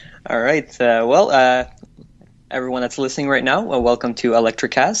All right. Everyone that's listening right now, welcome to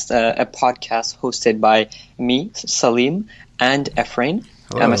Electricast, a podcast hosted by me, Salim, and Efrain.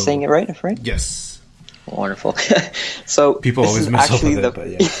 Am I saying Hello. it right, Efrain? Yes. Wonderful. So People this always is mess up actually with the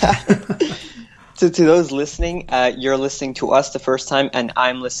it, but yeah. to those listening, you're listening to us the first time, and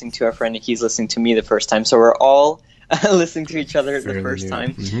I'm listening to Efrain, and he's listening to me the first time. So we're all listening to each other the Fairly first new.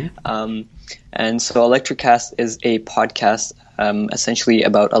 time. Hmm. And so Electricast is a podcast essentially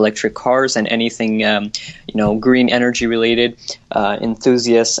about electric cars and anything, green energy related.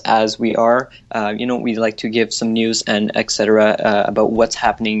 Enthusiasts as we are, we like to give some news and etc. About what's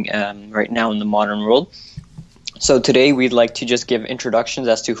happening right now in the modern world. So today we'd like to just give introductions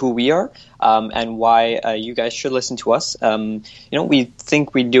as to who we are and why you guys should listen to us. We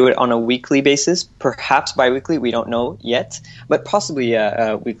think we do it on a weekly basis, perhaps bi-weekly, we don't know yet, but possibly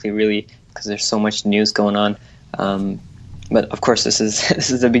weekly really, because there's so much news going on. But of course, this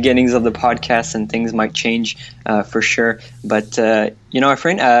is the beginnings of the podcast, and things might change for sure. But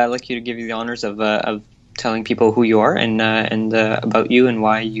Efrain, I'd like you to give you the honors of telling people who you are and about you and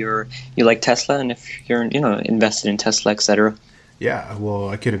why you like Tesla, and if you're invested in Tesla, etc. Yeah, well,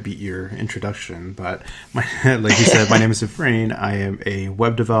 I could have beat your introduction, but like you said, my name is Efrain. I am a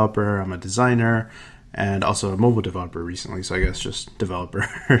web developer, I'm a designer, and also a mobile developer recently, so I guess just developer.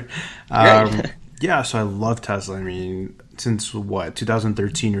 Great. Yeah, so I love Tesla. I mean, since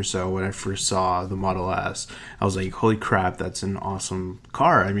 2013 or so, when I first saw the Model S, I was like, holy crap, that's an awesome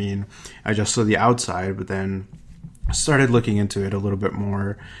car. I mean, I just saw the outside, but then started looking into it a little bit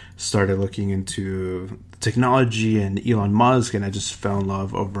more, started looking into technology and Elon Musk, and I just fell in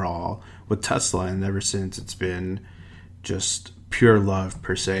love overall with Tesla. And ever since, it's been just pure love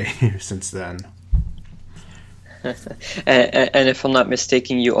per se since then. And if I'm not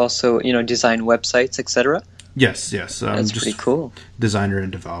mistaken, you also design websites, etc. Yes. I'm That's pretty just cool. designer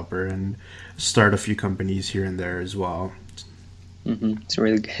and developer and start a few companies here and there as well. It's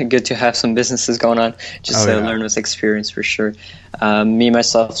really good to have some businesses going on, just Oh, to yeah. learn with experience for sure. Me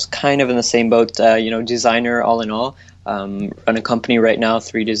myself, kind of in the same boat. Designer all in all. Run a company right now,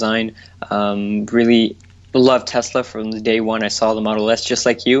 3 Design. Really love Tesla from the day one I saw the Model S, just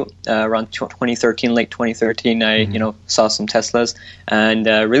like you. Around 2013, late 2013, I saw some Teslas and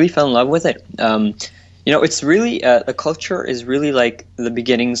really fell in love with it. It's really the culture is really like the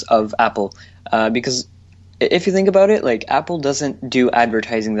beginnings of Apple, because if you think about it, like Apple doesn't do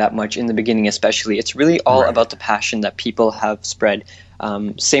advertising that much in the beginning, especially. It's really all Right. about the passion that people have spread.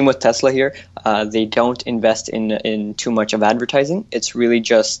 Same with Tesla here. They don't invest in too much of advertising. It's really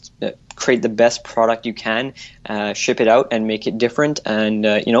just create the best product you can, ship it out, and make it different. And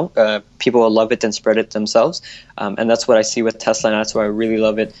people will love it and spread it themselves. And that's what I see with Tesla, and that's why I really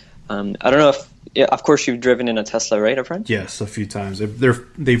love it. I don't know if, yeah, of course, you've driven in a Tesla, right, a friend? Yes, a few times.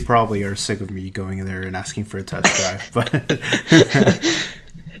 They probably are sick of me going in there and asking for a test drive, but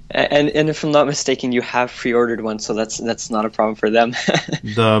And if I'm not mistaken, you have pre-ordered one, so that's not a problem for them.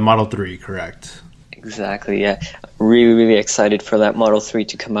 the Model 3, correct. Exactly, yeah. Really, really excited for that Model 3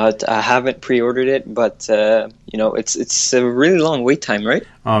 to come out. I haven't pre-ordered it, but it's a really long wait time, right?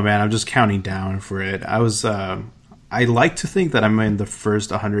 Oh man, I'm just counting down for it. I like to think that I'm in the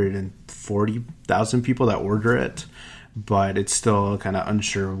first 140,000 people that order it, but it's still kind of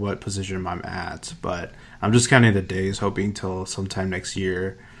unsure what position I'm at. But I'm just counting the days, hoping till sometime next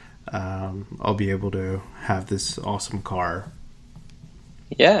year I'll be able to have this awesome car.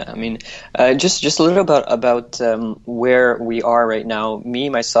 Yeah, I mean, just a little about where we are right now. Me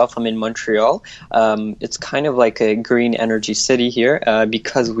myself, I'm in Montreal. It's kind of like a green energy city here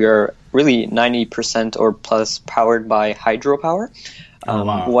because we are really 90% or plus powered by hydropower. Oh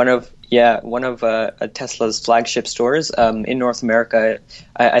wow. One of Tesla's flagship stores in North America.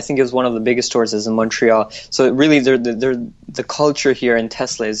 I think it was one of the biggest stores is in Montreal. So really, the culture here in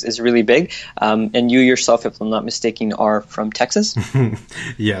Tesla is really big. And you yourself, if I'm not mistaken, are from Texas.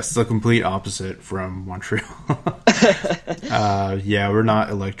 Yes, the complete opposite from Montreal. Yeah, we're not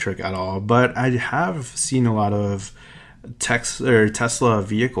electric at all, but I have seen a lot of Tesla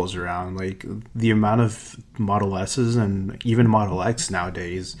vehicles around. Like the amount of Model S's and even Model X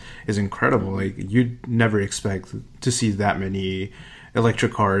nowadays is incredible. Like you'd never expect to see that many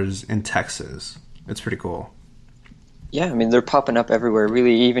electric cars in Texas. It's pretty cool. Yeah, I mean they're popping up everywhere.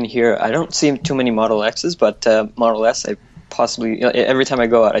 Really, even here, I don't see too many Model X's, but Model S, I possibly every time I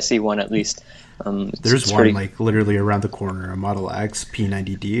go out, I see one at least. There's It's one pretty. like literally around the corner, a Model X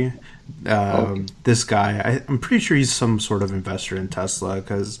P90D. Oh, This guy, I'm pretty sure he's some sort of investor in Tesla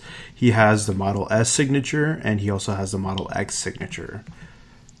because he has the Model S signature and he also has the Model X signature.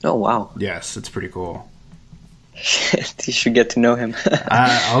 oh wow. Yes, it's pretty cool. You should get to know him.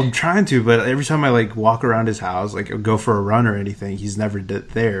 I'm trying to, but every time I like walk around his house, like go for a run or anything, he's never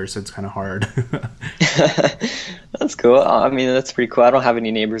there, so it's kind of hard. That's cool. I mean, that's pretty cool. I don't have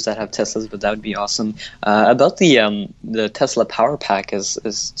any neighbors that have Teslas, but that would be awesome. About the Tesla Power Pack,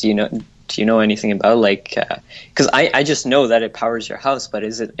 is do you know anything about, like, because I just know that it powers your house, but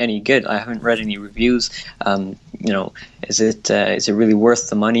is it any good? I haven't read any reviews. Is it really worth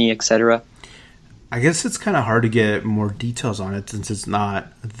the money, etc.? I guess it's kind of hard to get more details on it since it's not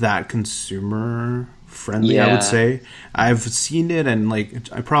that consumer friendly, I would say. I've seen it and like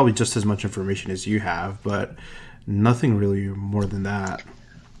I probably just as much information as you have, but nothing really more than that.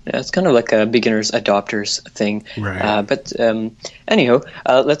 Yeah, it's kind of like a beginners adopters thing. Right. But anyhow,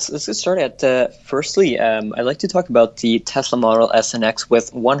 let's get started. Firstly, I'd like to talk about the Tesla Model S and X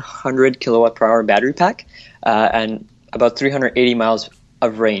with 100 kilowatt per hour battery pack and about 380 miles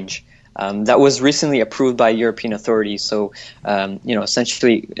of range. That was recently approved by European authorities. So,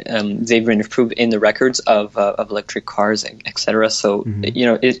 essentially, they've been approved in the records of electric cars, etc. So,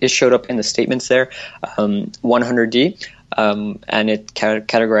 it showed up in the statements there, 100D, and it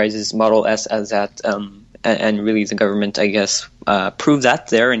categorizes Model S as that, and really the government, I guess, proved that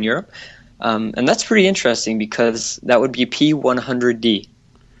there in Europe. And that's pretty interesting because that would be P100D.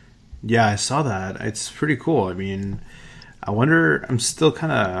 Yeah, I saw that. It's pretty cool. I mean, I wonder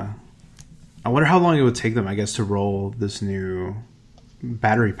how long it would take them, I guess, to roll this new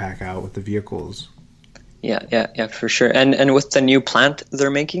battery pack out with the vehicles. Yeah, for sure. And with the new plant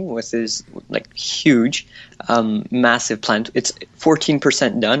they're making, with this like huge, massive plant, it's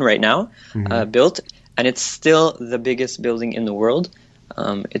 14% done right now, built, and it's still the biggest building in the world.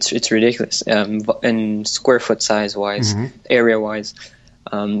 It's ridiculous, in square foot size wise, area wise.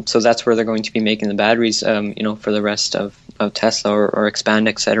 So that's where they're going to be making the batteries, for the rest of Tesla or Expand,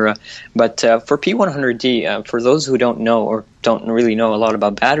 etc. But for P100D, for those who don't know or don't really know a lot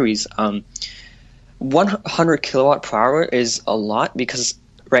about batteries, 100 kilowatt per hour is a lot because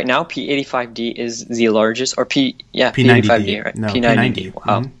right now P85D is the largest, or P95D, right? No, P90.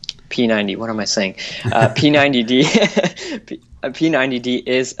 Wow. P90, what am I saying? P90D P90D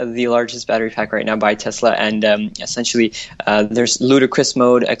is the largest battery pack right now by Tesla, and essentially there's ludicrous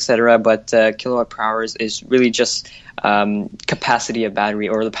mode, etc. But kilowatt per hour is really just capacity of battery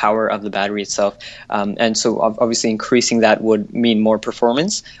or the power of the battery itself. And so obviously increasing that would mean more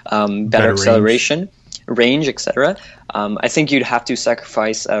performance, better acceleration, range, etc. I think you'd have to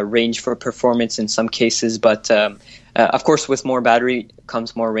sacrifice range for performance in some cases, but of course with more battery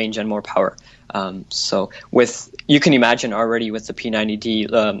comes more range and more power. So you can imagine already with the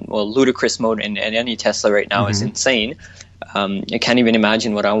P90D, ludicrous mode in any Tesla right now is insane. I can't even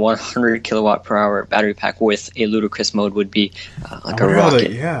imagine what a 100 kilowatt per hour battery pack with a ludicrous mode would be, like a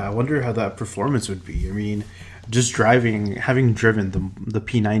rocket. I wonder how that performance would be. I mean, just having driven the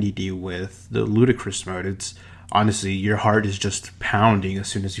P90D with the ludicrous mode, it's honestly, your heart is just pounding as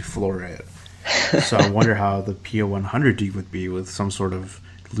soon as you floor it. So I wonder how the P100D would be with some sort of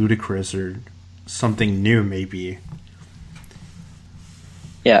ludicrous or something new, maybe.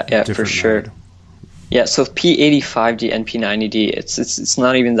 Yeah, for sure. Mode. Yeah, so P85D and P90D, it's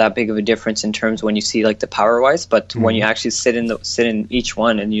not even that big of a difference in terms when you see like the power wise, but when you actually sit in each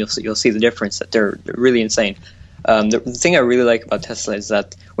one, and you'll see the difference, that they're really insane. The thing I really like about Tesla is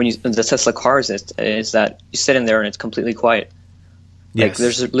that the Tesla cars is that you sit in there and it's completely quiet. Yes. Like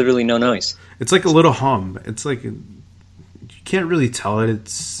there's literally no noise. It's like a little hum. It's like you can't really tell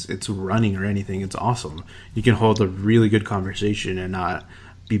it's running or anything. It's awesome. You can hold a really good conversation and not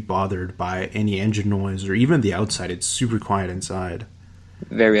be bothered by any engine noise or even the outside. It's super quiet inside.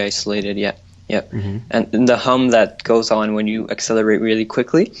 Very isolated, yeah. And the hum that goes on when you accelerate really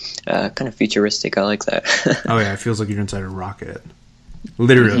quickly, kind of futuristic. I like that. Oh yeah, it feels like you're inside a rocket.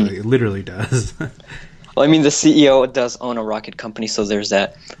 Literally, it literally does. Well, I mean, the CEO does own a rocket company, so there's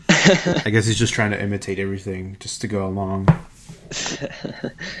that. I guess he's just trying to imitate everything just to go along.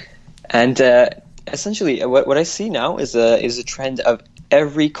 And essentially, what I see now is a trend of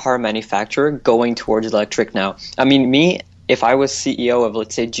every car manufacturer going towards electric now. I mean, if I was CEO of,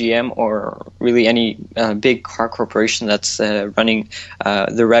 let's say, GM or really any big car corporation that's running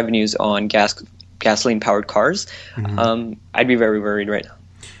the revenues on gasoline-powered cars, I'd be very worried right now.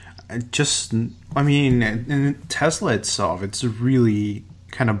 In Tesla itself, it's really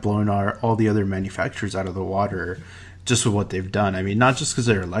kind of blown all the other manufacturers out of the water just with what they've done. I mean, not just because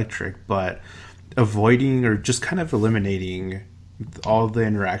they're electric, but avoiding or just kind of eliminating all the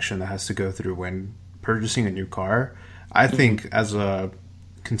interaction that has to go through when purchasing a new car. I think as a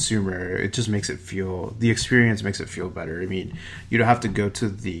consumer, it just the experience makes it feel better. I mean, you don't have to go to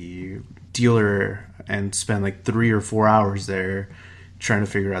the dealer and spend like 3 or 4 hours there trying to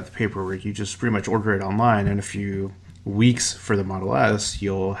figure out the paperwork. You just pretty much order it online, and a few weeks for the Model S,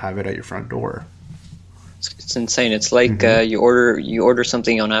 you'll have it at your front door. It's insane. It's like you order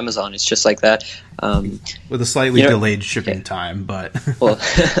something on Amazon. It's just like that. With a slightly delayed shipping time, but well,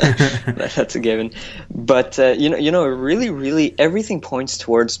 that's a given. But really, everything points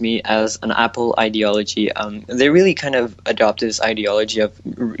towards me as an Apple ideology. They really kind of adopted this ideology of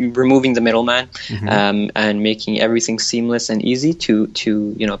removing the middleman and making everything seamless and easy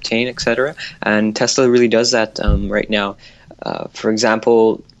to obtain, etc. And Tesla really does that right now. For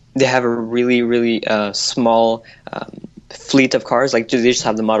example, they have a really, really small fleet of cars. Like, they just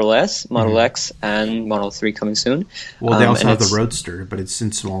have the Model S, Model X, and Model 3 coming soon. Well, they also have the Roadster, but it's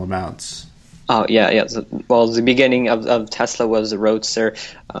in small amounts. Oh, yeah. Well, the beginning of Tesla was the Roadster.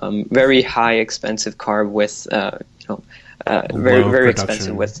 Very high, expensive car with, very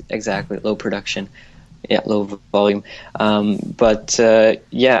expensive with, exactly, low production. Yeah, low volume.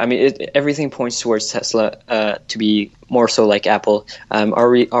 Everything points towards Tesla to be more so like Apple.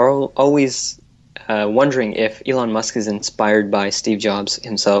 Are always wondering if Elon Musk is inspired by Steve Jobs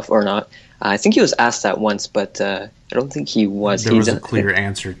himself or not. I think he was asked that once, but I don't think he was. There was a clear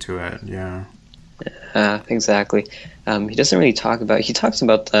answer to it, yeah. Exactly. He doesn't really talk about... He talks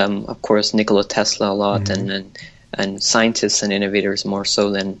about, of course, Nikola Tesla a lot, and scientists and innovators more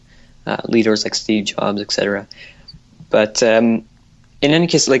so than leaders like Steve Jobs, etc. But in any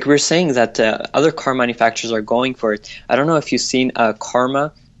case, like we're saying that other car manufacturers are going for it. I don't know if you've seen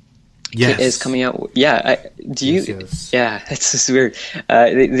Karma. Yes. Is coming out. Yeah. Do you? Yes. Yeah, it's just weird.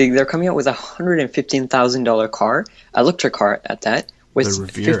 They're coming out with $115,000 car, electric car at that,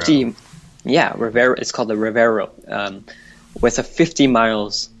 with 50. Yeah, Revero. It's called the Revero, with a 50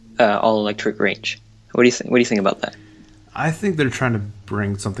 miles all electric range. What do you think? What do you think about that? I think they're trying to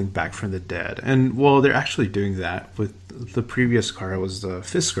bring something back from the dead. And, well, they're actually doing that with the previous car. It was the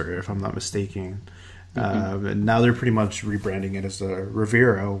Fisker, if I'm not mistaken. And now they're pretty much rebranding it as a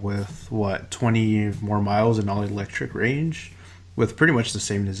Revero with, 20 more miles in all-electric range with pretty much the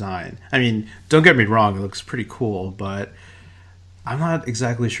same design. I mean, don't get me wrong, it looks pretty cool, but I'm not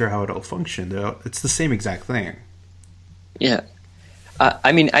exactly sure how it'll function, though. It's the same exact thing. Yeah.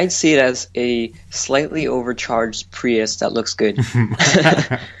 I'd see it as a slightly overcharged Prius that looks good.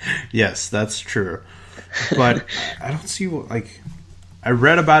 Yes, that's true. But I don't see I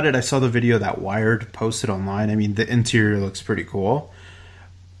read about it. I saw the video that Wired posted online. I mean, the interior looks pretty cool.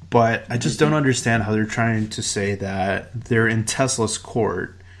 But I just don't understand how they're trying to say that they're in Tesla's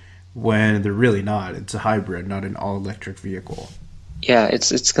court when they're really not. It's a hybrid, not an all-electric vehicle. Yeah,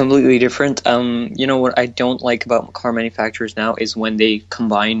 it's completely different. What I don't like about car manufacturers now is when they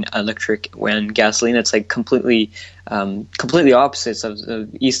combine electric and gasoline. It's like completely opposites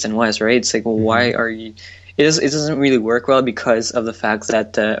of east and west, right? It's like, well, why are you? It doesn't really work well because of the fact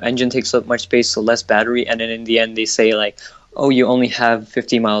that the engine takes up much space, so less battery, and then in the end they say like, oh, you only have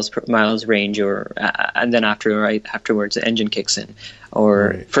 50 miles range, and then afterwards the engine kicks in. Or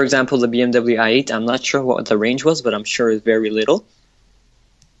right. For example, the BMW i8, I'm not sure what the range was, but I'm sure it's very little.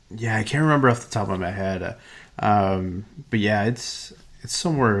 Yeah, I can't remember off the top of my head. But yeah, it's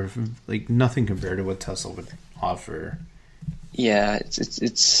somewhere like nothing compared to what Tesla would offer. Yeah,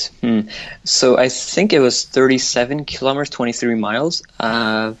 it's So I think it was 37 kilometers, 23 miles.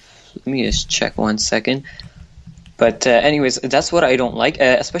 Let me just check 1 second. But anyways, that's what I don't like,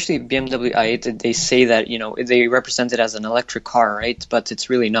 especially BMW i8. They say that, they represent it as an electric car, right? But it's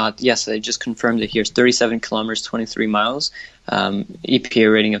really not. Yes, I just confirmed it here. It's 37 kilometers, 23 miles,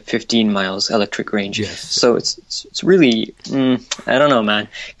 EPA rating of 15 miles electric range. Yes. So it's really, I don't know, man,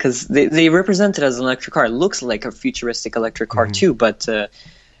 because they represent it as an electric car. It looks like a futuristic electric car too, but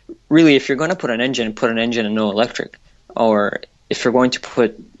really, if you're going to put an engine and no electric, or if you're going to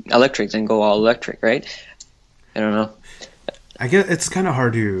put electric, then go all electric, right? I don't know. I guess it's kind of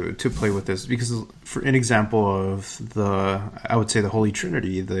hard to play with this because, for an example of I would say the Holy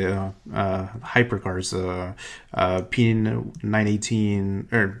Trinity, the hypercars, the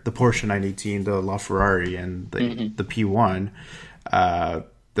P918 or the Porsche 918, the LaFerrari, and the P1.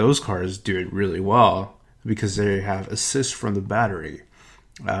 Those cars do it really well because they have assist from the battery.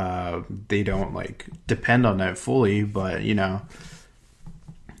 They don't depend on that fully, but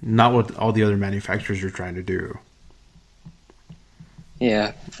not what all the other manufacturers are trying to do.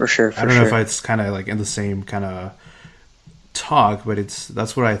 Yeah, for sure. I don't know if it's kind of in the same kind of talk, but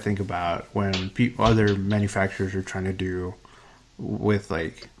that's what I think about when other manufacturers are trying to do with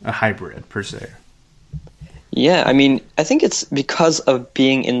a hybrid per se. Yeah, I mean, I think it's because of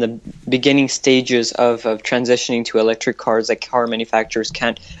being in the beginning stages of transitioning to electric cars. Like car manufacturers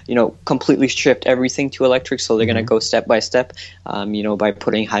can't, completely shift everything to electric, so they're going to Hmm. go step by step. By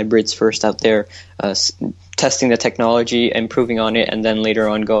putting hybrids first out there, testing the technology, improving on it, and then later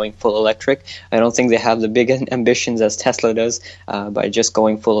on going full electric. I don't think they have the big ambitions as Tesla does by just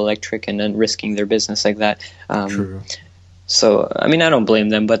going full electric and then risking their business like that. True. So, I mean, I don't blame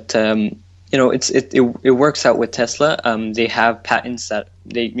them, but it works out with Tesla. They have patents that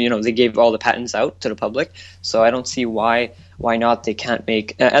they gave all the patents out to the public. So I don't see why not they can't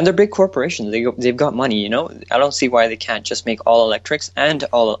make, and they're big corporations. They've got money. I don't see why they can't just make all electrics and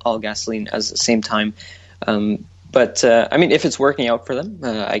all gasoline at the same time. But I mean, if it's working out for them,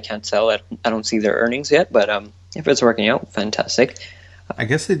 I can't tell. I don't see their earnings yet, but if it's working out, fantastic. I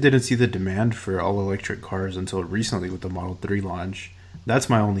guess they didn't see the demand for all electric cars until recently with the Model 3 launch. That's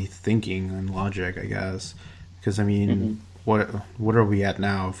my only thinking and logic, I guess. Because, I mean, what are we at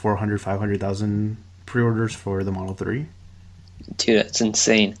now? 400, 500,000 pre-orders for the Model 3? Dude, that's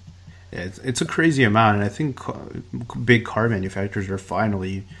insane. Yeah, it's a crazy amount, and I think big car manufacturers are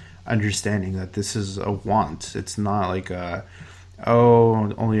finally understanding that this is a want. It's not like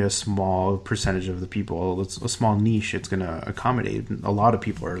only a small percentage of the people. It's a small niche. It's going to accommodate. A lot of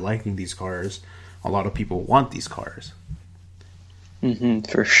people are liking these cars. A lot of people want these cars.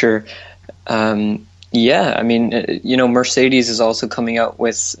 For sure. Yeah, I mean, Mercedes is also coming out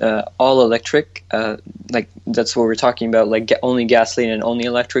with all electric. Like that's what we're talking about. Like only gasoline and only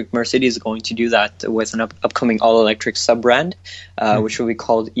electric. Mercedes is going to do that with an upcoming all electric sub brand, which will be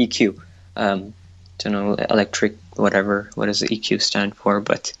called EQ. Don't know, electric whatever. What does the EQ stand for?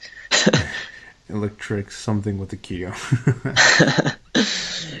 But electric something with a Q.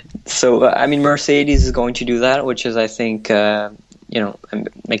 So I mean, Mercedes is going to do that, which is I think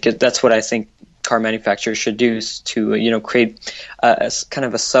make it. That's what I think car manufacturers should do, is to create a kind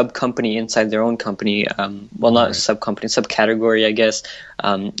of a sub company inside their own company. Well, not a sub company, subcategory, I guess,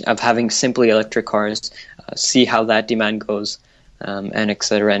 of having simply electric cars. See how that demand goes, and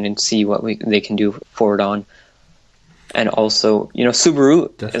etc., and then see what they can do forward on. And also, Subaru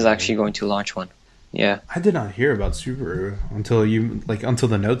Definitely. is actually going to launch one. Yeah, I did not hear about Subaru until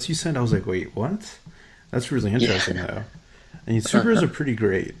the notes you sent. I was like, wait, what? That's really interesting, though. I mean, Subaru is a pretty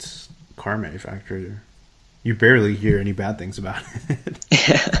great car manufacturer. You barely hear any bad things about it.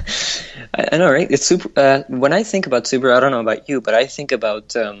 Yeah, I know, right? It's super. When I think about Subaru, I don't know about you, but I think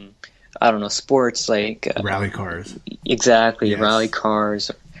about I don't know, sports like Rally cars. exactly, Yes. rally cars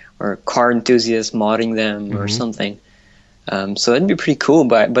or car enthusiasts modding them or something. So it'd be pretty cool,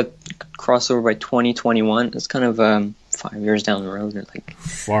 but crossover by 2021. It's kind of 5 years down the road, or like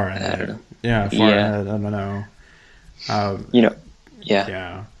Far I don't ahead. know. Yeah, far Yeah. ahead. I don't know. Yeah.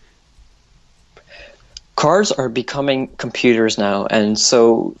 Yeah. Cars are becoming computers now, and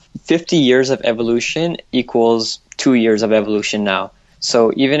so 50 years of evolution equals 2 years of evolution now.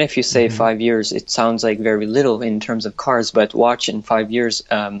 So even if you say 5 years, it sounds like very little in terms of cars, but watch in 5 years,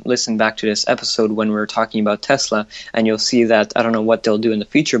 listen back to this episode when we were talking about Tesla, and you'll see that, I don't know what they'll do in the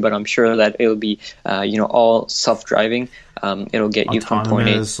future, but I'm sure that it'll be, all self-driving. It'll get you from point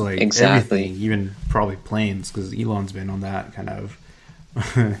A. Autonomous, like Exactly. everything, even probably planes, because Elon's been on that kind of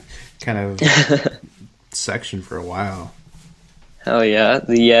section for a while. Oh yeah,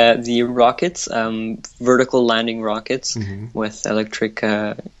 the rockets, vertical landing rockets with electric.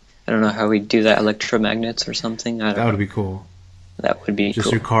 I don't know how we do that, electromagnets or something. I don't That know. would be cool. That would be Just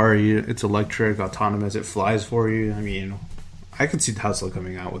cool. your car, it's electric, autonomous, it flies for you. I mean, I could see Tesla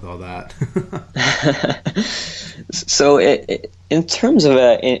coming out with all that. So, in terms of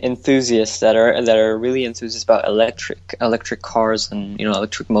enthusiasts that are really enthusiasts about electric cars and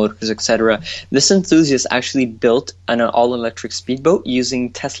electric motors, etc., this enthusiast actually built an all-electric speedboat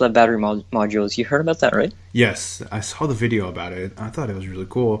using Tesla battery modules. You heard about that, right? Yes, I saw the video about it. I thought it was really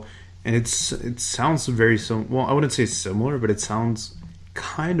cool, and it sounds very well. I wouldn't say similar, but it sounds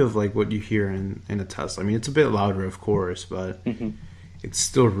kind of like what you hear in a Tesla. I mean, it's a bit louder, of course, but it's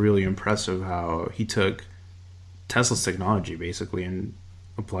still really impressive how he took Tesla's technology basically and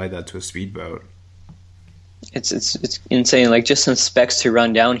applied that to a speedboat. It's insane. Like just some specs to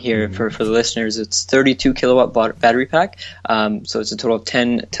run down here for the listeners. It's 32 kilowatt battery pack. So it's a total of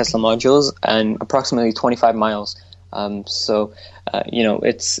 10 Tesla modules and approximately 25 miles. It's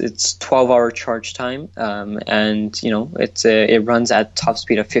 12-hour charge time, and it runs at top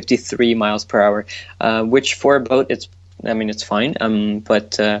speed of 53 miles per hour, which for a boat it's fine.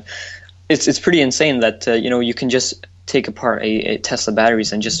 But it's pretty insane that you can just take apart a Tesla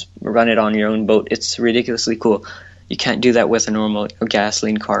batteries and just run it on your own boat. It's ridiculously cool. You can't do that with a normal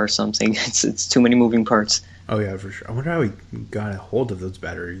gasoline car or something. It's too many moving parts. Oh yeah, for sure. I wonder how he got a hold of those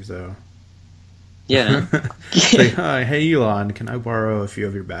batteries though. Yeah. It's like, hi, hey Elon, can I borrow a few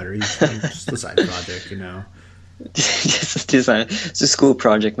of your batteries? Just a side project, Just design. It's a school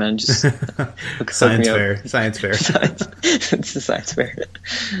project, man. Just hook me Science up. fair, science fair. It's a science fair.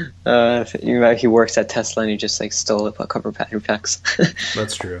 He works at Tesla and he just like stole a couple of battery packs.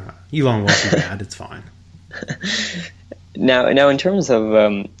 That's true. Elon won't be mad. It's fine. Now, in terms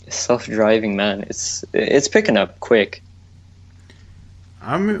of self-driving, man, it's picking up quick.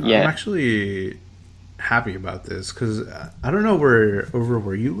 I'm actually happy about this because I don't know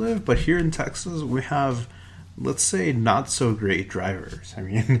where you live, but here in Texas we have, let's say, not so great drivers. I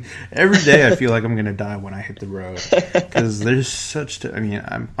mean, every day I feel like I'm gonna die when I hit the road because there's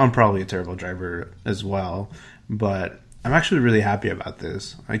I'm probably a terrible driver as well, but I'm actually really happy about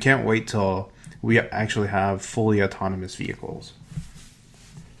this. I can't wait till we actually have fully autonomous vehicles.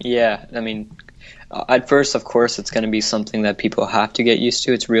 Yeah, I mean, at first, of course, it's going to be something that people have to get used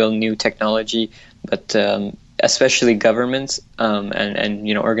to. It's real new technology, but especially governments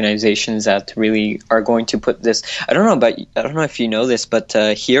and organizations that really are going to put this. I don't know if you know this, but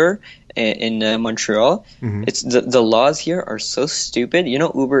here in Montreal, Mm-hmm. it's the laws here are so stupid. You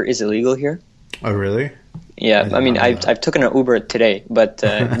know, Uber is illegal here. Oh, really? Yeah, I mean, I've taken an Uber today, but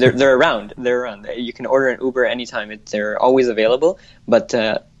they're around. They're around. You can order an Uber anytime. They're always available, but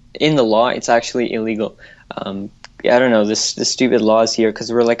in the law, it's actually illegal. I don't know this stupid laws here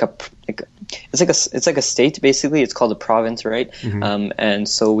because we're it's like a state basically. It's called a province, right? Mm-hmm. And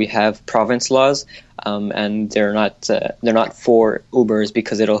so we have province laws, and they're not for Ubers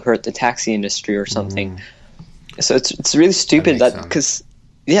because it'll hurt the taxi industry or something. So it's really stupid because.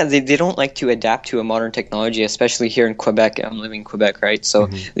 Yeah, they don't like to adapt to a modern technology, especially here in Quebec. I'm living in Quebec, right? So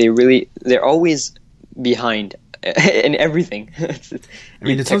they're always behind in everything. I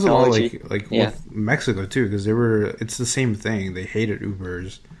mean, it sounds a lot like with Mexico too, because it's the same thing. They hated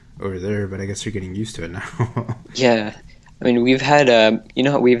Ubers over there, but I guess they're getting used to it now. Yeah. I mean, we've had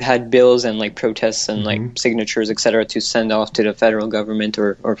we've had bills and like protests and like signatures, etc., to send off to the federal government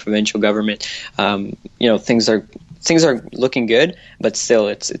or provincial government. Things are looking good, but still,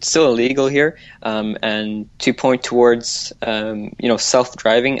 it's still illegal here. And to point towards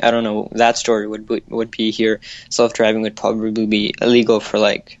self-driving, I don't know. That story would be here. Self-driving would probably be illegal for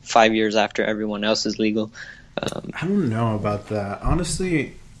like 5 years after everyone else is legal. I don't know about that.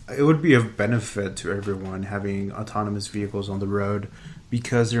 Honestly, it would be of benefit to everyone having autonomous vehicles on the road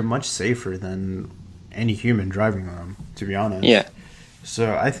because they're much safer than any human driving them, to be honest. Yeah.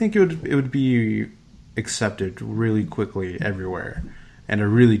 So I think it would be accepted really quickly everywhere. And I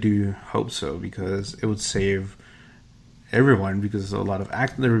really do hope so because it would save everyone because there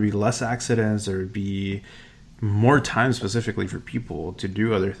would be less accidents, there would be more time specifically for people to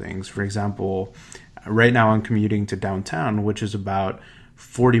do other things. For example, right now I'm commuting to downtown, which is about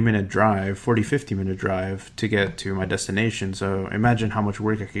 50 minute drive to get to my destination. So imagine how much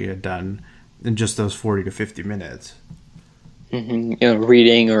work I could get done in just those 40 to 50 minutes. Mm-hmm.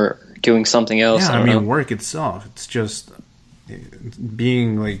 Reading or doing something else. Yeah, I mean, work itself. It's just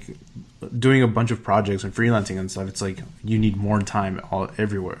being like doing a bunch of projects and freelancing and stuff. It's like you need more time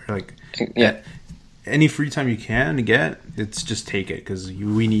everywhere. Like, any free time you can get, it's just take it because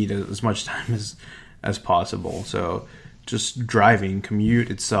we need as much time as possible. So just commute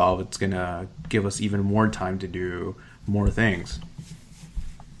itself, it's gonna give us even more time to do more things.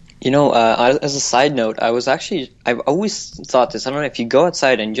 As a side note, I've always thought this. I don't know if you go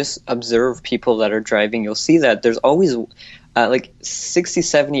outside and just observe people that are driving, you'll see that there's always like 60,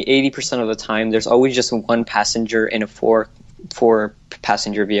 70, 80% of the time, there's always just one passenger in a four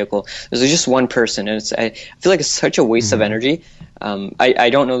passenger vehicle. There's just one person, and I feel like it's such a waste of energy. I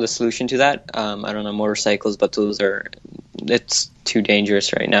don't know the solution to that. I don't know motorcycles, but it's too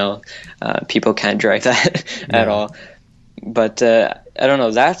dangerous right now. People can't drive that at all. But I don't know.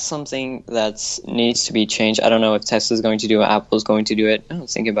 That's something that needs to be changed. I don't know if Tesla's going to do it, Apple's going to do it. I don't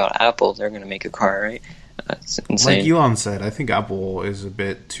think about Apple. They're going to make a car, right? It's insane. Like Elon said, I think Apple is a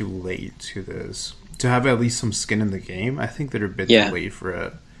bit too late to this. To have at least some skin in the game, I think they're a bit too late for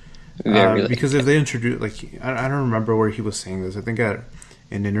it. Because if they introduce, I don't remember where he was saying this. I think at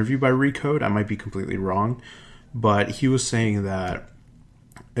an interview by Recode, I might be completely wrong, but he was saying that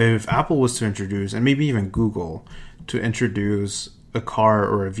if Apple was to introduce, and maybe even Google, to introduce a car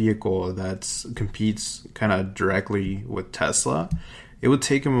or a vehicle that competes kind of directly with Tesla, it would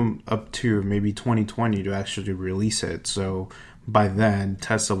take them up to maybe 2020 to actually release it. So by then,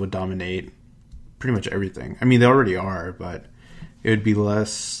 Tesla would dominate pretty much everything. I mean, they already are, but it would be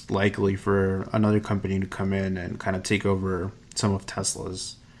less likely for another company to come in and kind of take over some of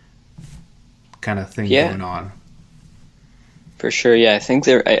Tesla's kind of thing Yeah, going on. for sure. Yeah, I think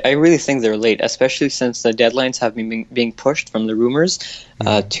they're. I really think they're late, especially since the deadlines have been being pushed from the rumors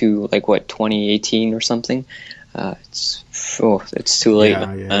to like what 2018 or something. It's too late,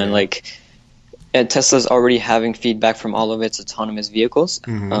 Yeah, yeah, man. yeah. Like, and Tesla's already having feedback from all of its autonomous vehicles,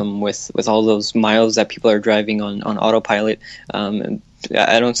 with all those miles that people are driving on autopilot. And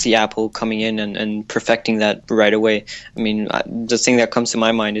I don't see Apple coming in and perfecting that right away. I mean, the thing that comes to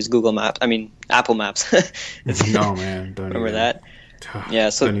my mind is Google Maps. I mean, Apple Maps. No, man, don't Remember even. that? Yeah,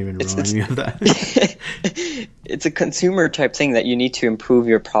 so Don't even it's remind it's me of that. it's a consumer type thing that you need to improve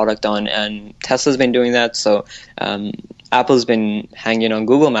your product on, and Tesla's been doing that. So Apple's been hanging on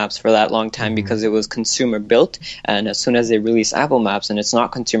Google Maps for that long time because it was consumer built, and as soon as they release Apple Maps and it's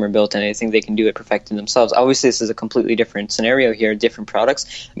not consumer built, and I think they can do it perfecting themselves. Obviously, this is a completely different scenario here, different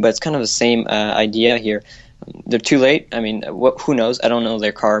products, but it's kind of the same idea here. They're too late. I mean, who knows? I don't know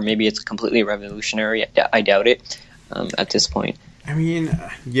their car. Maybe it's completely revolutionary. I doubt it at this point. I mean,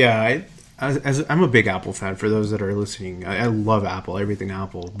 yeah, I'm a big Apple fan. For those that are listening, I love Apple, everything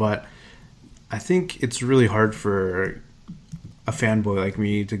Apple. But I think it's really hard for a fanboy like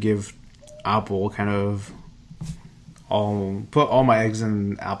me to give Apple kind of put all my eggs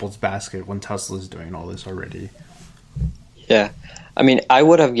in Apple's basket when Tesla's doing all this already. Yeah, I mean, I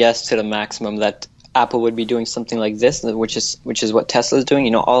would have guessed to the maximum that Apple would be doing something like this, which is what Tesla is doing.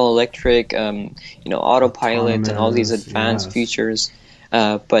 You know, all electric, autopilot, and all these Autonomous, advanced yes. features.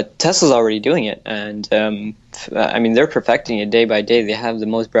 But Tesla's already doing it, and I mean, they're perfecting it day by day. They have the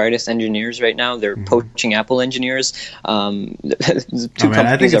most brightest engineers right now. They're poaching Apple engineers. The Oh two man,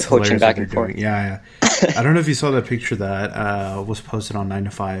 I think companies are it's poaching hilarious what back they're and forth. doing. Yeah, yeah. I don't know if you saw that picture that was posted on 9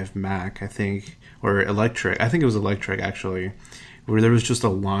 to 5 Mac, I think, or Electric. I think it was Electric actually, where there was just a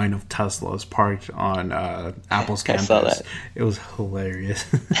line of Teslas parked on Apple's I saw campus. that. It was hilarious.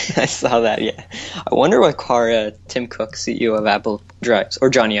 I saw that. Yeah, I wonder what car Tim Cook, CEO of Apple, drives, or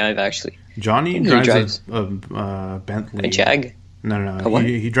Johnny Ive actually. I Johnny think he drives drives a a Bentley. Jag. No, A what?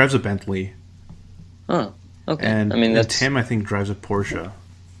 he drives a Bentley, Oh, okay. I and mean, and that's Tim I think drives a Porsche.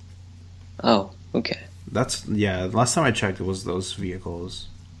 oh, okay. That's yeah. Last time I checked, it was those vehicles.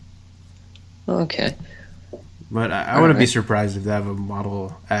 Okay. But I All wouldn't be right. surprised if they have a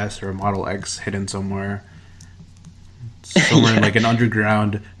Model S or a Model X hidden somewhere in Yeah. like an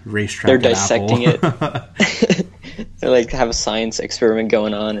underground They're racetrack at dissecting it. Apple. They like have a science experiment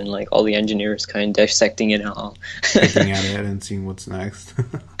going on, and like all the engineers kind of dissecting it all. Picking at it and seeing what's next.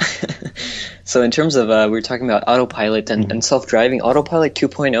 So in terms of we were talking about autopilot and self-driving, autopilot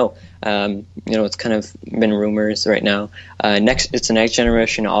 2.0. It's kind of been rumors right now. It's the next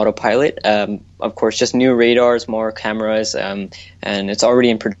generation of autopilot. Of course, just new radars, more cameras, and it's already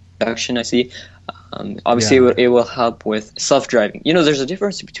in production. I see. Obviously, Yeah. it will help with self-driving. You know, there's a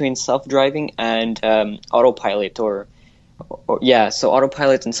difference between self-driving and autopilot, so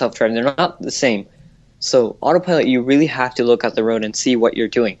autopilot and self-driving, they're not the same. So autopilot, you really have to look at the road and see what you're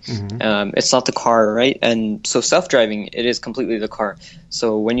doing. It's not the car, right? And so self-driving, it is completely the car.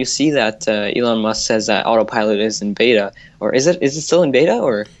 So when you see that Elon Musk says that autopilot is in beta, or is it still in beta,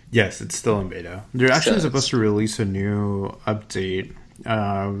 or Yes, it's still in beta. They're so actually supposed it's to release a new update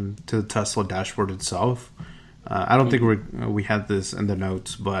to the Tesla dashboard itself. I don't think we had this in the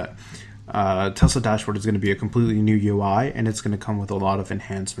notes, but Tesla dashboard is going to be a completely new UI, and it's going to come with a lot of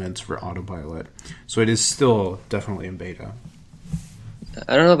enhancements for autopilot. So it is still definitely in beta.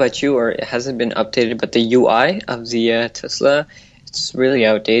 I don't know about you, or it hasn't been updated, but the UI of the Tesla, it's really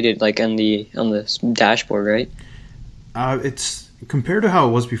outdated, like on the dashboard, right? It's compared to how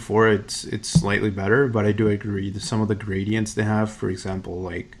it was before. It's slightly better, but I do agree that some of the gradients they have, for example,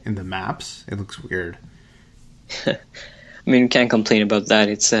 like in the maps, it looks weird. I mean, we can't complain about that.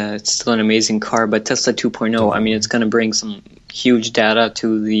 It's still an amazing car, but Tesla 2.0, I mean, it's going to bring some huge data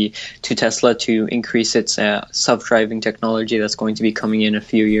to Tesla to increase its self-driving technology that's going to be coming in a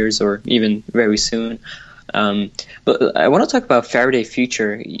few years or even very soon. But I want to talk about Faraday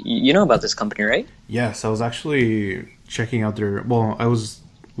Future. You know about this company, right? Yes, I was actually checking out their. Well, I was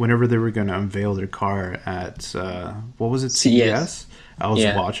whenever they were going to unveil their car at what was it, CES. CES. I was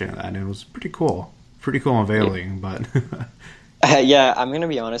Yeah. watching that, and it was pretty cool unveiling. But Yeah, I'm going to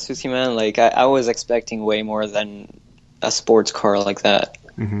be honest with you, man. Like, I was expecting way more than a sports car like that.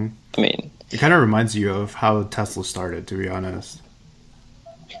 hmm I mean, it kind of reminds you of how Tesla started, to be honest.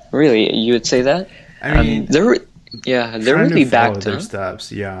 really, you would say that? I mean, They're trying really to follow backed, their huh?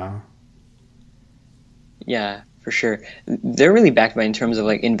 steps. Yeah, Yeah, for sure. They're really backed by in terms of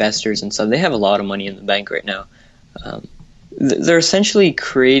like investors and stuff. They have a lot of money in the bank right now. Um, They're essentially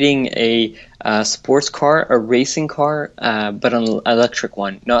creating a sports car, a racing car, but an electric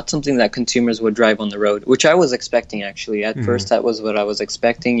one, not something that consumers would drive on the road, which I was expecting actually. At first, that was what I was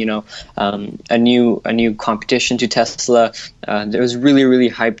expecting. A new competition to Tesla. It was really really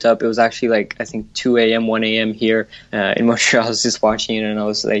hyped up. It was actually like I think 2 a.m., 1 a.m. here in Montreal. I was just watching it and I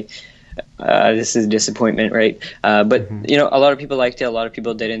was like, this is disappointment, right? But a lot of people liked it, a lot of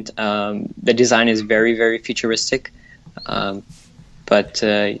people didn't. The design is very very futuristic. But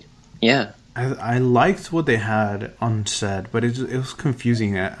yeah, I liked what they had on set, but it was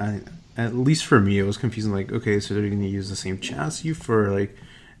confusing. At least for me, it was confusing. Like, okay, so they're going to use the same chassis for like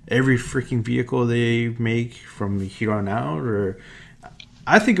every freaking vehicle they make from here on out, or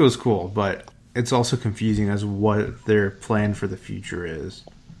I think it was cool, but it's also confusing as what their plan for the future is.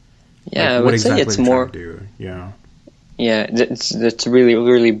 Yeah, like, I would say it's more. Do. Yeah. Yeah, it's really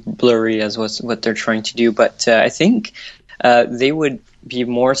really blurry as what they're trying to do, but I think they would be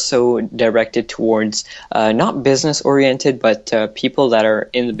more so directed towards not business oriented, but people that are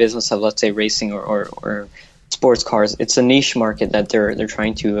in the business of, let's say, racing or sports cars. It's a niche market that they're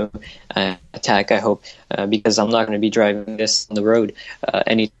trying to attack. I hope because I'm not going to be driving this on the road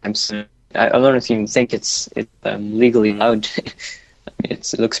anytime soon. I don't even think it's legally allowed.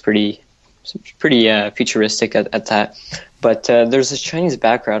 It looks pretty futuristic at that. But there's this Chinese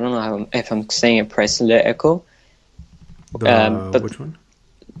backer. I don't know if I'm saying it. Price Le Echo. But which one?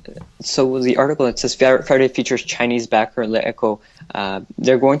 So the article, it says Faraday features Chinese backer Le Echo.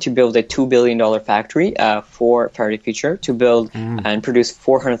 They're going to build a $2 billion factory for Faraday Future to build and produce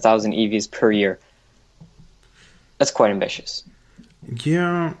 400,000 EVs per year. That's quite ambitious.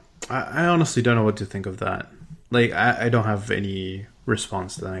 Yeah, I honestly don't know what to think of that. Like, I don't have any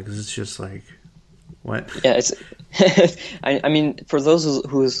response to that because it's just like, what? Yeah, it's. I mean, for those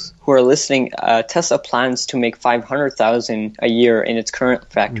who are listening, Tesla plans to make 500,000 a year in its current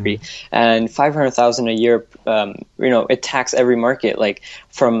factory, and 500,000 a year. It tax every market, like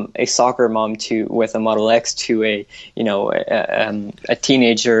from a soccer mom with a Model X to a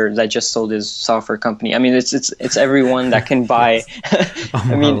teenager that just sold his software company. I mean, it's everyone that can buy.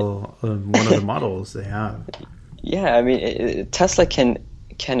 One of the models they have. Yeah, I mean, Tesla can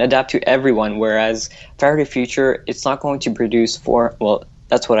adapt to everyone, whereas Faraday Future, it's not going to produce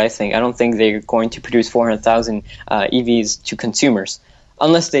that's what I think. I don't think they're going to produce 400,000 EVs to consumers,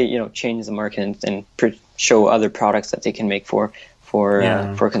 unless they change the market and show other products that they can make for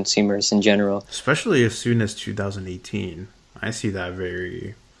consumers in general. Especially as soon as 2018, I see that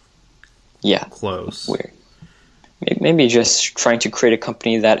very close. Weird. Maybe just trying to create a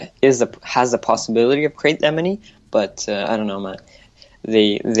company that has the possibility of create that many, but I don't know, man.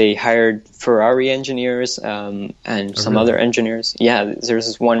 They hired Ferrari engineers and some other engineers. Yeah, there's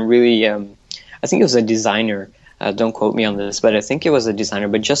this one really, I think it was a designer. Don't quote me on this, but I think it was a designer.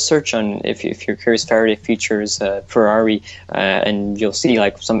 But just search on, if you're curious, Faraday Futures Ferrari, and you'll see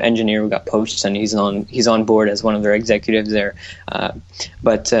like some engineer who got poached, and he's on board as one of their executives there.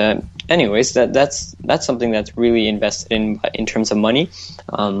 But anyways, that's something that's really invested in terms of money.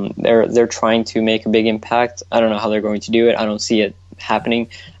 They're trying to make a big impact. I don't know how they're going to do it. I don't see it happening,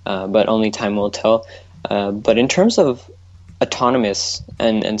 but only time will tell. But in terms of autonomous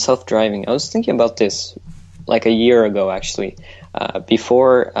and self-driving, I was thinking about this like a year ago, actually,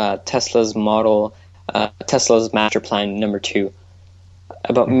 before Tesla's master plan number 2,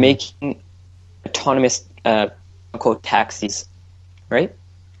 about making autonomous quote taxis, right?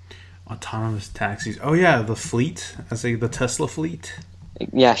 Autonomous taxis. Oh yeah, the fleet. I say the Tesla fleet.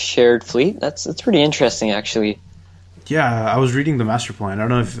 Yeah, shared fleet. That's pretty interesting, actually. Yeah, I was reading the master plan. I don't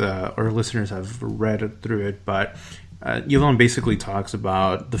know if our listeners have read through it, but Elon basically talks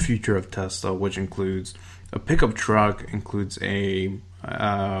about the future of Tesla, which includes a pickup truck, includes a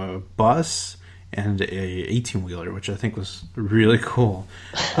bus, and a 18-wheeler, which I think was really cool.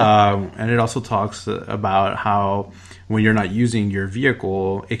 And it also talks about how when you're not using your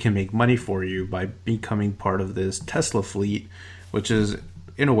vehicle, it can make money for you by becoming part of this Tesla fleet, which is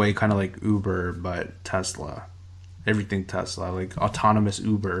in a way kind of like Uber, but Tesla. Everything Tesla, like autonomous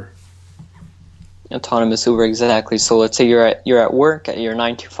Uber. Autonomous Uber, exactly. So let's say you're at work at your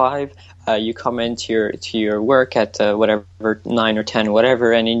 9 to 5. You come into your work at whatever 9 or 10,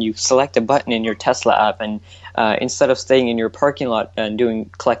 whatever, and then you select a button in your Tesla app, and instead of staying in your parking lot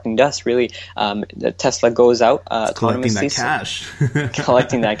and collecting dust, really, the Tesla goes out autonomously,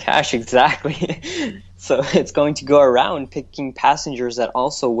 collecting that cash, exactly. So it's going to go around picking passengers that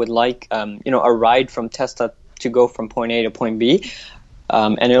also would like a ride from Tesla to go from point A to point B.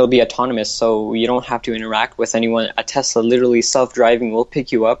 and it'll be autonomous, so you don't have to interact with anyone. A Tesla, literally self-driving, will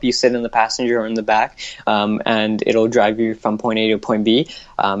pick you up. You sit in the passenger or in the back, and it'll drive you from point A to point B,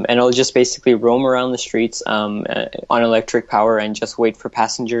 and it'll just basically roam around the streets on electric power and just wait for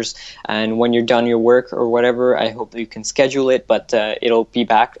passengers. And when you're done your work or whatever, I hope you can schedule it, but it'll be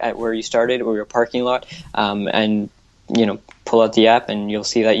back at where you started or your parking lot, and pull out the app and you'll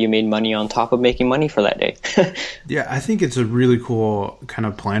see that you made money on top of making money for that day. Yeah, I think it's a really cool kind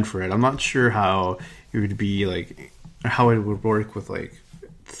of plan for it. I'm not sure how it would be like, how it would work with like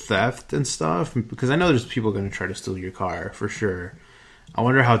theft and stuff, because I know there's people going to try to steal your car for sure. I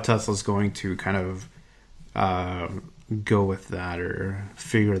wonder how Tesla's going to kind of go with that or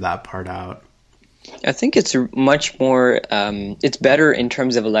figure that part out. I think it's much more, it's better in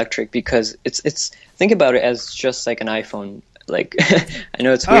terms of electric, because it's think about it as just like an iPhone. Like, I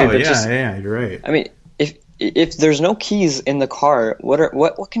know it's weird, but yeah, you're right. I mean, if there's no keys in the car,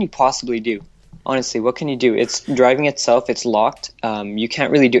 what can you possibly do? Honestly, what can you do? It's driving itself. It's locked. You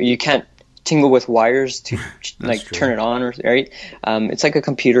can't really you can't tingle with wires to like true. turn it on, or right. It's like a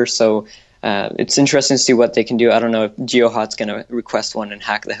computer, so. It's interesting to see what they can do. I don't know if GeoHot's going to request one and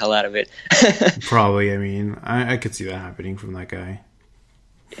hack the hell out of it. Probably. I mean, I could see that happening from that guy.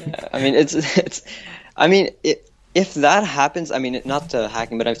 Yeah, I mean, if that happens, I mean, not the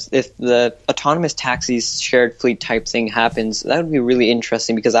hacking, but if the autonomous taxis shared fleet type thing happens, that would be really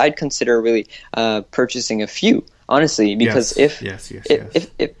interesting, because I'd consider really purchasing a few, honestly, because if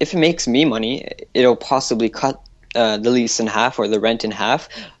it makes me money, it'll possibly cut the lease in half or the rent in half,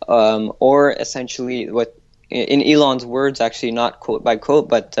 or essentially what in Elon's words, actually not quote by quote,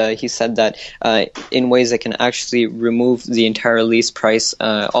 but he said that in ways that can actually remove the entire lease price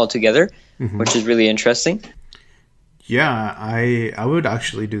altogether, which is really interesting. Yeah, I would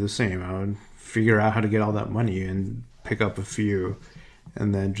actually do the same. I would figure out how to get all that money and pick up a few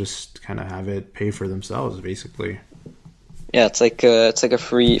and then just kind of have it pay for themselves, basically. Yeah, it's like a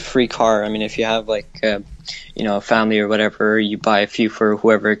free car. I mean, if you have like a family or whatever, you buy a few for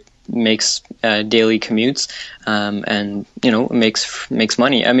whoever makes daily commutes, and makes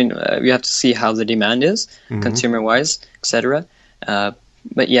money. I mean, you have to see how the demand is, consumer wise, etc.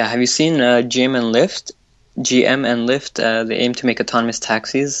 But yeah, have you seen GM and Lyft? They aim to make autonomous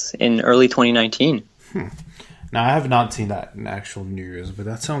taxis in early 2019. Now, I have not seen that in actual news, but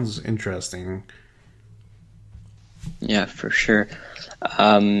that sounds interesting. Yeah, for sure.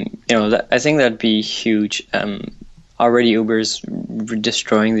 I think that'd be huge. Already Uber's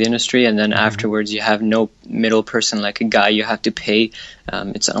destroying the industry, and then afterwards you have no middle person, like a guy you have to pay.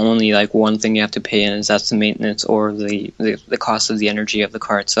 It's only like one thing you have to pay, and that's the maintenance or the cost of the energy of the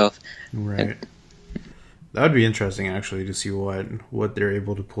car itself. Right. That would be interesting, actually, to see what they're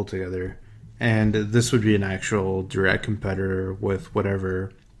able to pull together. And this would be an actual direct competitor with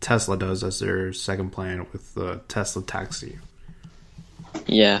whatever Tesla does as their second plan with the Tesla Taxi.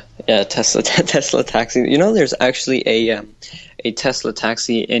 Yeah, Tesla Taxi. There's actually a Tesla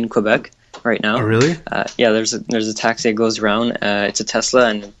Taxi in Quebec right now. Oh, really? Yeah, there's a taxi that goes around. It's a Tesla,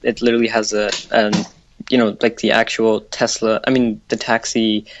 and it literally has like the actual Tesla. I mean, the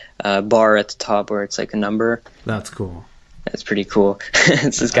taxi bar at the top where it's like a number. That's cool. That's pretty cool.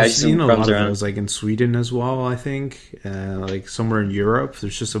 It's this guy I've just seen a runs lot around. of those, like in Sweden as well, I think. Like somewhere in Europe,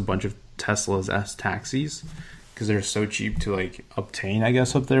 there's just a bunch of Teslas as taxis because they're so cheap to like obtain, I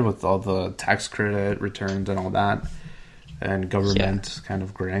guess, up there with all the tax credit returns and all that, and government kind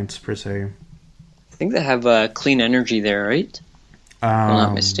of grants per se. I think they have clean energy there, right? If I'm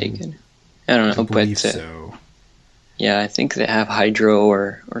not mistaken. I don't know, I believe but so. yeah, I think they have hydro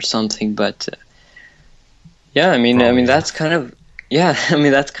or something, but. Yeah, I mean, that's kind of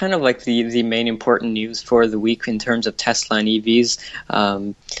that's kind of like the main important news for the week in terms of Tesla and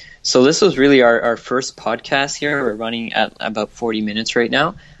EVs. So this was really our first podcast here. We're running at about 40 minutes right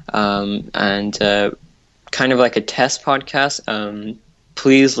now, and kind of like a test podcast.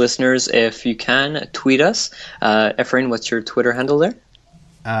 Please, listeners, if you can, tweet us. Efrain, what's your Twitter handle there?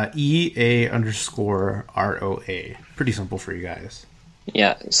 EA_ROA. Pretty simple for you guys.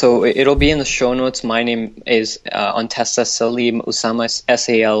 Yeah, so it'll be in the show notes. My name is on Tesla, Salim Usama,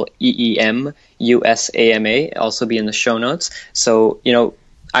 SALEEM USAMA. Also be in the show notes. So,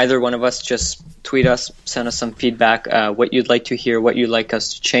 either one of us, just tweet us, send us some feedback, what you'd like to hear, what you'd like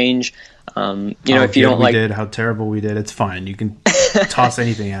us to change. If you don't like how terrible we did, it's fine. You can toss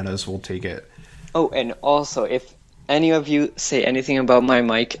anything at us, we'll take it. Oh, and also, if any of you say anything about my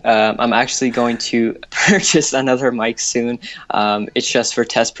mic, I'm actually going to purchase another mic soon. It's just for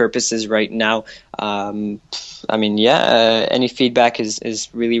test purposes right now. Any feedback is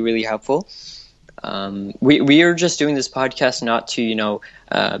really, really helpful. We are just doing this podcast not to,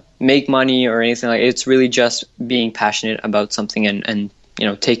 make money or anything like it. It's really just being passionate about something and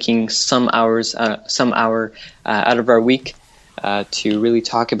taking some hour out of our week to really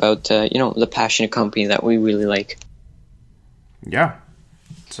talk about, the passionate company that we really like. Yeah.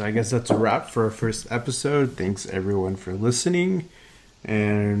 So I guess that's a wrap for our first episode. Thanks everyone for listening,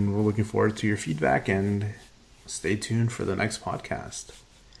 and we're looking forward to your feedback, and stay tuned for the next podcast.